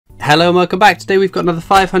Hello and welcome back. Today we've got another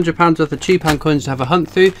 £500 worth of £2 coins to have a hunt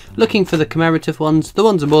through, looking for the commemorative ones. The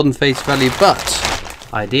ones are more than face value, but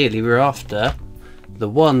ideally we're after the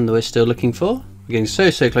one that we're still looking for. We're getting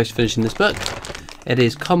so close to finishing this book. It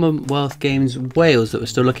is Commonwealth Games Wales that we're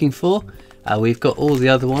still looking for. We've got all the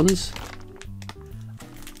other ones,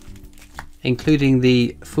 including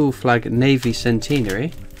the full flag Navy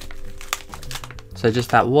Centenary. So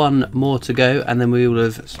just that one more to go, and then we will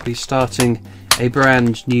be starting a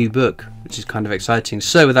brand new book, which is kind of exciting.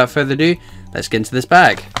 So without further ado, let's get into this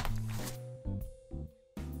bag.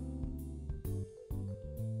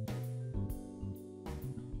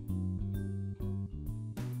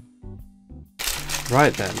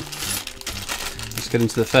 Right then, let's get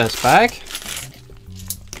into the first bag.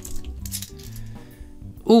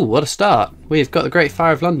 Ooh, what a start. We've got the Great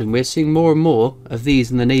Fire of London. We're seeing more and more of these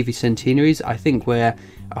in the Navy Centenaries. I think where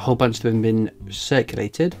a whole bunch of them have been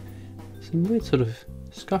circulated. Some weird sort of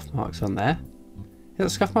scuff marks on there. Is that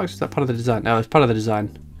scuff marks? Is that part of the design? No, it's part of the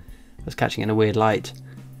design. I was catching it in a weird light.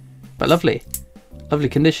 But lovely. Lovely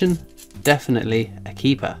condition. Definitely a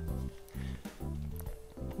keeper.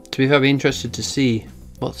 To be very interested to see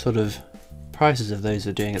what sort of prices of those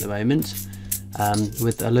are doing at the moment.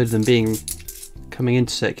 With a load of them coming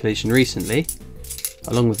into circulation recently,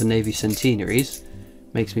 along with the Navy Centenaries,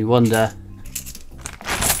 makes me wonder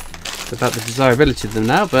about the desirability of them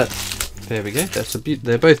now, but there we go.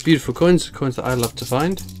 They're both beautiful coins that I love to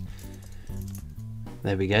find.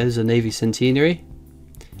 There we go, there's a Navy Centenary.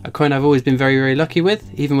 A coin I've always been very lucky with,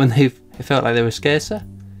 even when it felt like they were scarcer.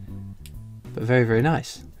 But very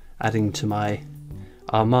nice. Adding to my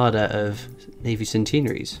armada of Navy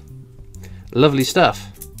Centenaries. Lovely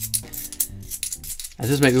stuff. It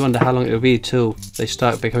does make me wonder how long it will be till they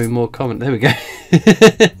start becoming more common. There we go.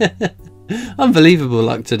 Unbelievable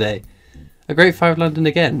luck today. A Great Fire of London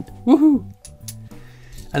again. Woohoo!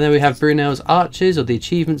 And then we have Brunel's Arches, or the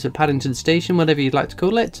Achievements at Paddington Station, whatever you'd like to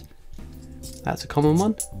call it. That's a common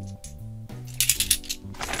one.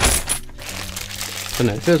 I don't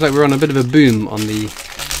know, it feels like we're on a bit of a boom on the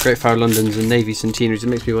Great Fire of Londons and Navy Centenaries. It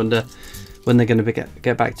makes me wonder when they're going to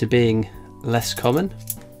get back to being less common.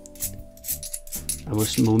 And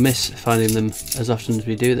we'll miss finding them as often as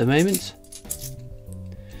we do at the moment.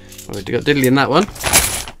 Well, we've got diddly in that one.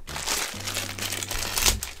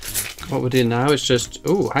 What we're doing now is just,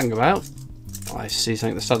 hang about. Oh, I see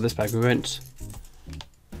something at the start of this bag. We won't.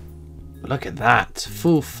 Look at that.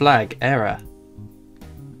 Full flag error.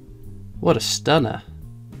 What a stunner.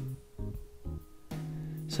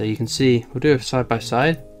 So you can see, we'll do it side by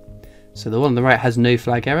side. So the one on the right has no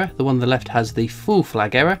flag error. The one on the left has the full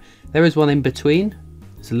flag error. There is one in between.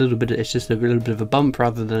 It's just a little bit of a bump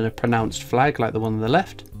rather than a pronounced flag like the one on the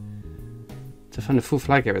left. To find a full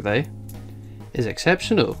flag error though is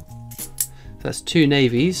exceptional. So that's two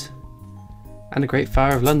navies and a Great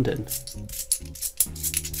Fire of London,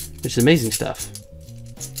 which is amazing stuff.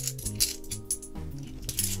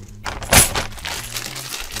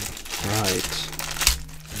 Right,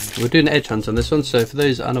 we're doing an edge hunt on this one, so for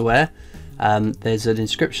those unaware, there's an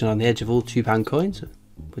inscription on the edge of all £2 coins,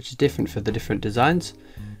 which is different for the different designs.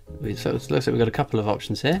 So it looks like we've got a couple of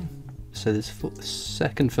options here. So there's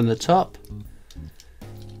second from the top.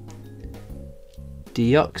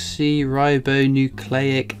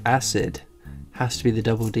 Deoxyribonucleic acid. Has to be the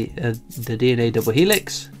the DNA double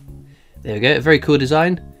helix. There we go, a very cool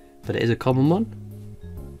design, but it is a common one.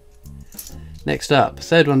 Next up,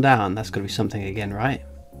 third one down, that's got to be something again, right?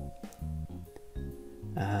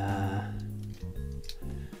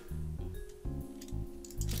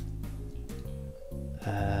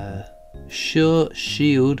 Sure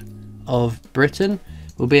Shield of Britain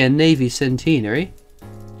will be a Navy Centenary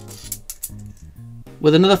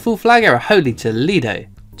with another full flag error. Holy Toledo!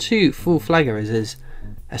 2 full flag errors is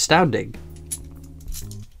astounding.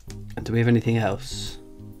 And do we have anything else?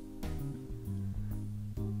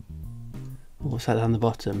 What's that down the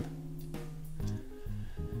bottom?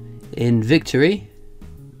 In victory,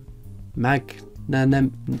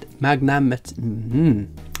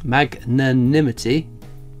 magnanimity.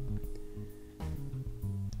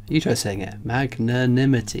 You try saying it.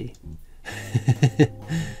 Magnanimity.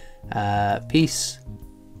 Peace,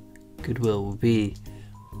 goodwill will be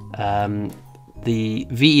the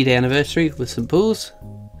VE Day anniversary with St Paul's.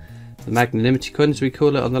 The magnanimity coin, as we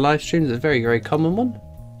call it on the live streams, is a very common one.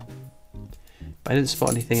 But I didn't spot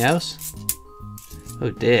anything else.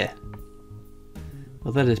 Oh dear.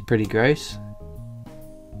 Well, that is pretty gross.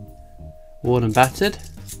 Worn and battered.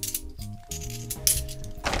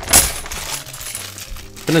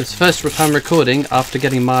 But no, it's the first time recording after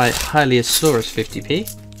getting my Hyliasaurus 50p,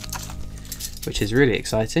 which is really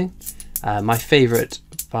exciting. My favourite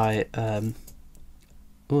by oh,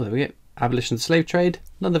 there we go, abolition of the slave trade,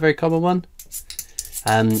 another very common one.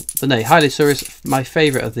 But no, Hylosaurus, my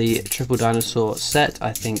favourite of the triple dinosaur set.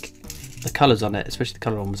 I think the colours on it, especially the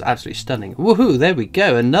colour one, was absolutely stunning. Woohoo, there we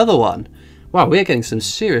go, another one. Wow, we're getting some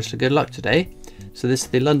seriously good luck today. So this is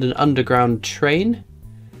the London Underground train,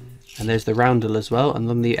 and there's the roundel as well, and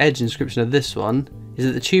on the edge inscription of this one, is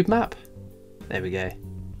it the tube map? There we go.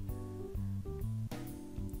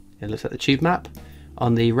 It looks like the tube map.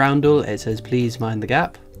 On the roundel it says please mind the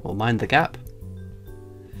gap, or mind the gap.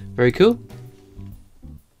 Very cool.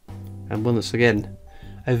 And one that's, again,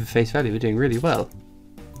 over face value, we're doing really well.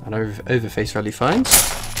 And over face value finds.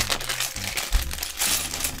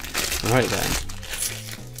 Right then.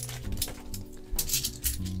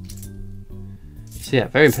 So yeah,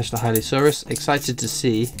 very impressed with Hylosaurus. Excited to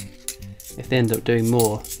see if they end up doing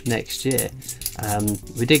more next year.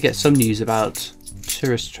 We did get some news about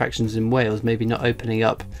tourist attractions in Wales maybe not opening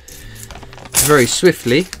up very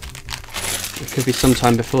swiftly. It could be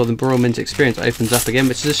sometime before the Royal Mint Experience opens up again,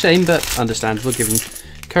 which is a shame, but understandable given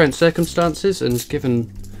current circumstances and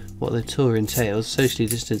given what the tour entails. Socially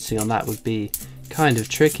distancing on that would be kind of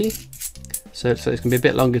tricky. So it's going to be a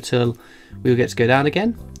bit longer till we'll get to go down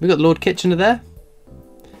again. We've got Lord Kitchener there.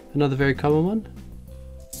 Another very common one.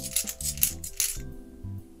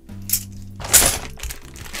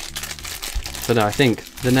 But no, I think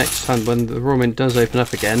the next time when the Royal Mint does open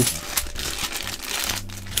up again, I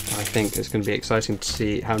think it's going to be exciting to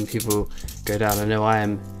see how many people go down. I know I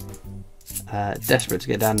am desperate to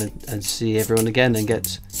get down and see everyone again and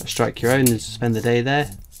get a strike your own and spend the day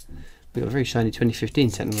there. We've got very shiny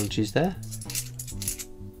 2015 technologies there.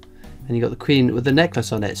 And you got the Queen with the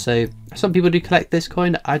necklace on it. So some people do collect this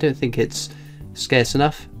coin. I don't think it's scarce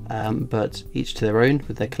enough, but each to their own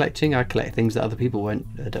with their collecting. I collect things that other people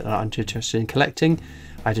aren't interested in collecting.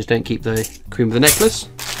 I just don't keep the Queen with the necklace.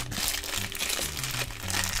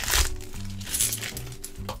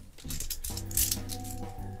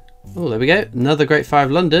 Oh, there we go. Another Great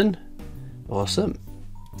 5 London. Awesome.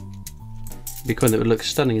 Be a coin that would look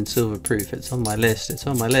stunning in silver proof. It's on my list. It's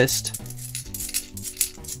on my list.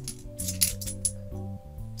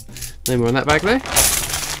 No more on that bag though.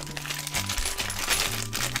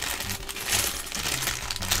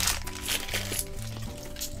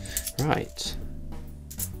 Right.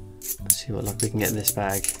 Let's see what luck we can get in this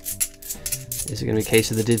bag. Is it going to be a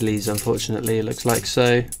case of the diddlies? Unfortunately, it looks like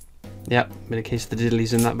so. Yep, been a case of the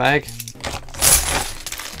diddlies in that bag.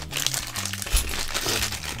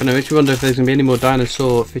 But no, it makes me wonder if there's going to be any more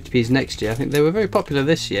dinosaur 50p's next year. I think they were very popular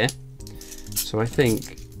this year, so I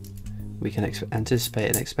think we can anticipate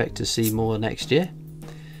and expect to see more next year.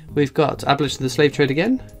 We've got abolition of the slave trade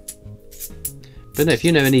again. But no, if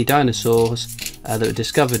you know any dinosaurs that were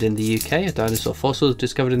discovered in the UK, or dinosaur fossils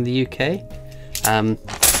discovered in the UK,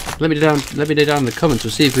 let me know down in the comments.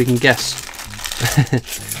 We'll see if we can guess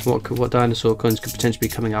what dinosaur coins could potentially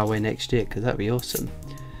be coming our way next year, because that'd be awesome.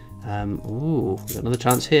 Ooh, we've got another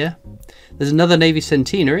chance here. There's another Navy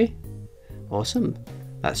Centenary. Awesome.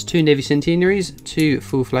 That's 2 Navy Centenaries, 2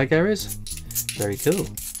 full flag errors. Very cool.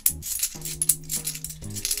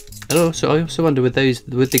 And also, I also wonder with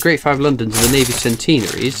the Great 5 Londons and the Navy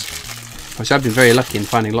Centenaries. Obviously, I've been very lucky in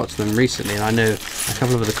finding lots of them recently, and I know a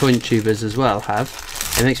couple of other coin tubers as well have.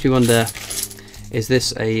 It makes me wonder: is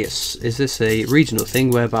this a regional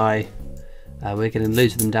thing whereby we're getting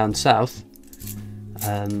loads of them down south,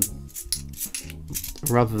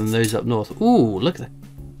 rather than those up north? Ooh, look at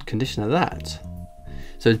the condition of that.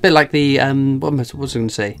 So it's a bit like the what was I going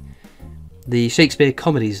to say? The Shakespeare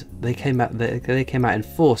comedies. They came out in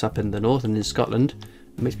force up in the north and in Scotland.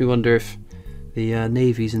 It makes me wonder if the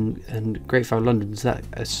navies and Great 5 London, is that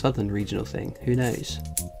a southern regional thing? Who knows?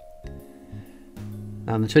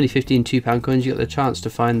 And the 2015 £2 coins, you got the chance to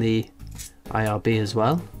find the IRB as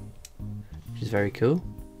well, which is very cool.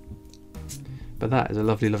 But that is a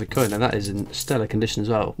lovely, lovely coin, and that is in stellar condition as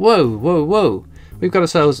well. Whoa, whoa, whoa! We've got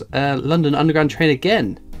ourselves a London Underground train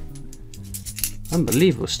again.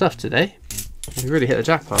 Unbelievable stuff today. We really hit the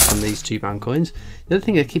jackpot on these £2 coins. The other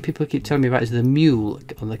thing that people keep telling me about is the mule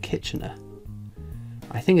on the Kitchener.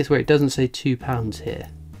 I think it's where it doesn't say £2 here.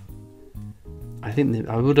 I think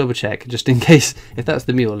I will double check just in case if that's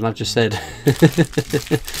the mule and I've just said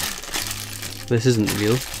this isn't the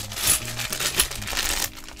mule.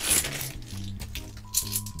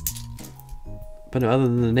 But no, other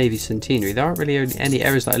than the Navy Centenary, there aren't really any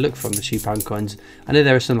errors that I look for on the £2 coins. I know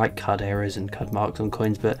there are some like cud errors and cud marks on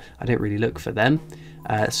coins, but I don't really look for them.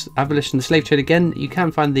 Abolition of the slave trade again. You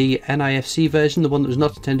can find the NIFC version, the one that was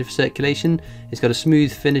not intended for circulation. It's got a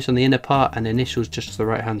smooth finish on the inner part and initials just to the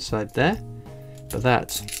right hand side there. But that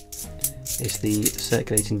is the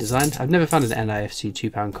circulating design. I've never found an NIFC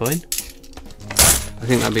 £2 coin. I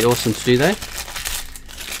think that'd be awesome to do though.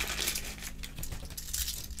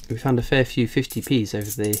 We found a fair few 50p's over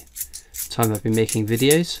the time I've been making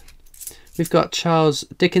videos. We've got Charles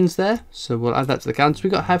Dickens there, so we'll add that to the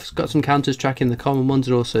counters. Have got some counters tracking the common ones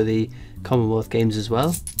and also the Commonwealth games as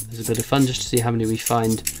well. There's a bit of fun just to see how many we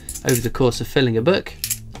find over the course of filling a book.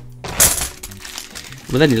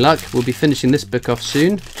 With any luck, we'll be finishing this book off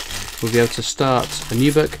soon. We'll be able to start a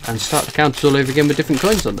new book and start the counters all over again with different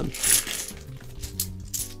coins on them.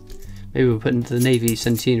 Maybe we'll put into the Navy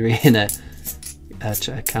Centenary in a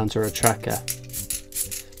counter or a tracker.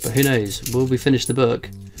 But who knows, will we finish the book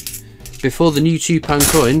before the new £2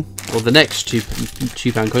 coin, or the next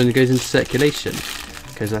 £2 coin that goes into circulation?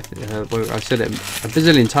 Because I've said it a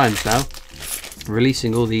bazillion times now,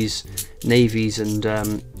 releasing all these navies and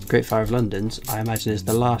Great Fire of Londons, I imagine, is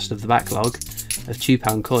the last of the backlog of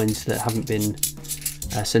 £2 coins that haven't been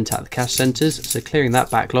sent out of the cash centres. So clearing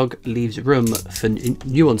that backlog leaves room for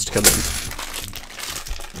new ones to come in.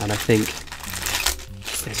 And I think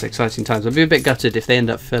it's exciting times. I'd be a bit gutted if they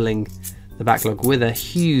end up filling the backlog with a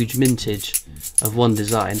huge mintage of one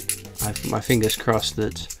design. I've got my fingers crossed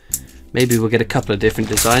that maybe we'll get a couple of different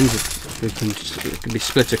designs. It can be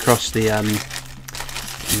split across the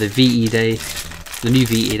VE Day, the new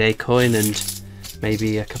VE Day coin, and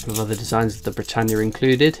maybe a couple of other designs with the Britannia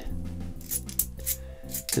included.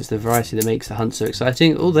 It's the variety that makes the hunt so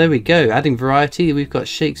exciting. Oh, there we go. Adding variety, we've got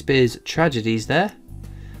Shakespeare's tragedies there.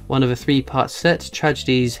 One of a 3-part set,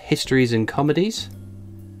 tragedies, histories and comedies.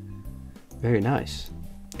 Very nice.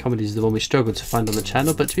 Comedies is the one we struggled to find on the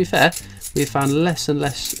channel, but to be fair, we've found less and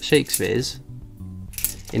less Shakespeare's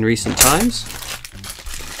in recent times.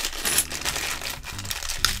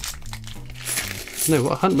 No,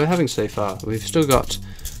 what a hunt we're having so far. We've still got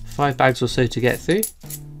 5 bags or so to get through.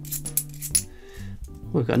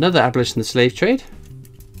 We've got another Abolition of the Slave Trade.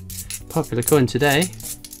 Popular coin today.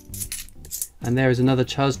 And there is another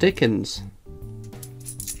Charles Dickens.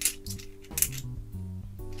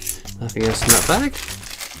 Nothing else in that bag.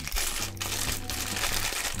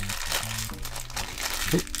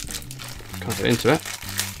 Can't get into it.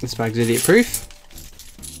 This bag's idiot proof.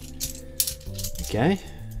 Okay.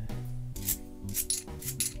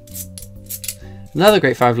 Another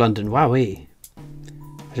Great Fire of London. Wowee.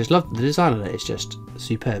 I just love the design on it. It's just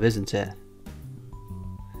superb, isn't it?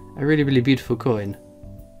 A really, really beautiful coin.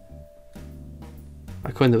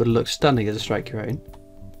 A coin that would look stunning as a strike your own.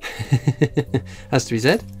 Has to be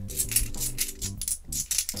said.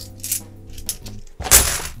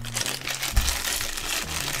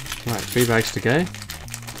 Right, 3 bags to go.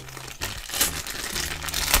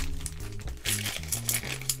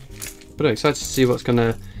 But I'm excited to see what's going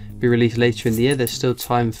to be released later in the year. There's still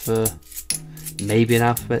time for maybe an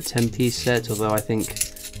Alphabet 10p set, although I think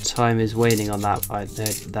time is waning on that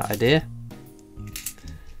idea.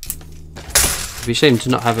 It'd be a shame to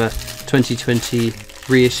not have a 2020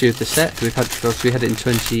 reissue of the set. We had it in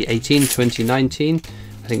 2018, 2019.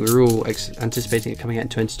 I think we were all anticipating it coming out in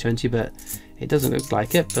 2020, but it doesn't look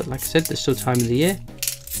like it. But like I said, there's still time in the year.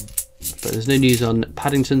 But there's no news on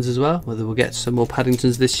Paddingtons as well, whether we'll get some more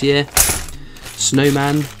Paddingtons this year.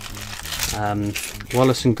 Snowman,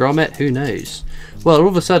 Wallace and Gromit, who knows. Well, all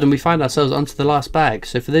of a sudden we find ourselves onto the last bag.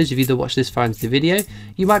 So for those of you that watch this far into the video,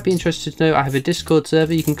 you might be interested to know I have a Discord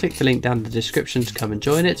server. You can click the link down in the description to come and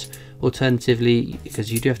join it. Alternatively,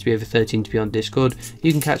 because you do have to be over 13 to be on Discord,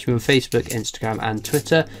 you can catch me on Facebook, Instagram and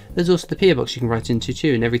Twitter. There's also the PO box you can write into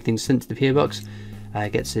too, and everything sent to the PO box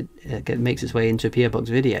makes its way into a PO box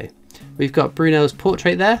video. We've got Brunel's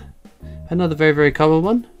portrait there, another very, very common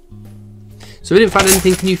one. So we didn't find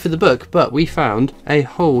anything new for the book, but we found a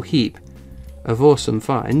whole heap of awesome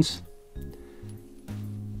finds.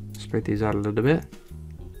 Spread these out a little bit.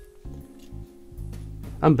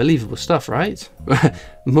 Unbelievable stuff, right?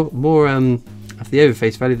 more of the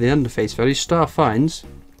overface value than the underface value. Star finds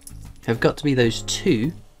have got to be those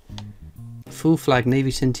 2 full flag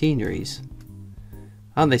Navy Centenaries.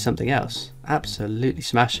 Aren't they something else? Absolutely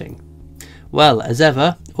smashing. Well, as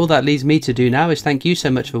ever, all that leaves me to do now is thank you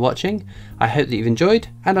so much for watching. I hope that you've enjoyed,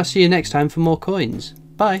 and I'll see you next time for more coins.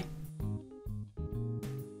 Bye!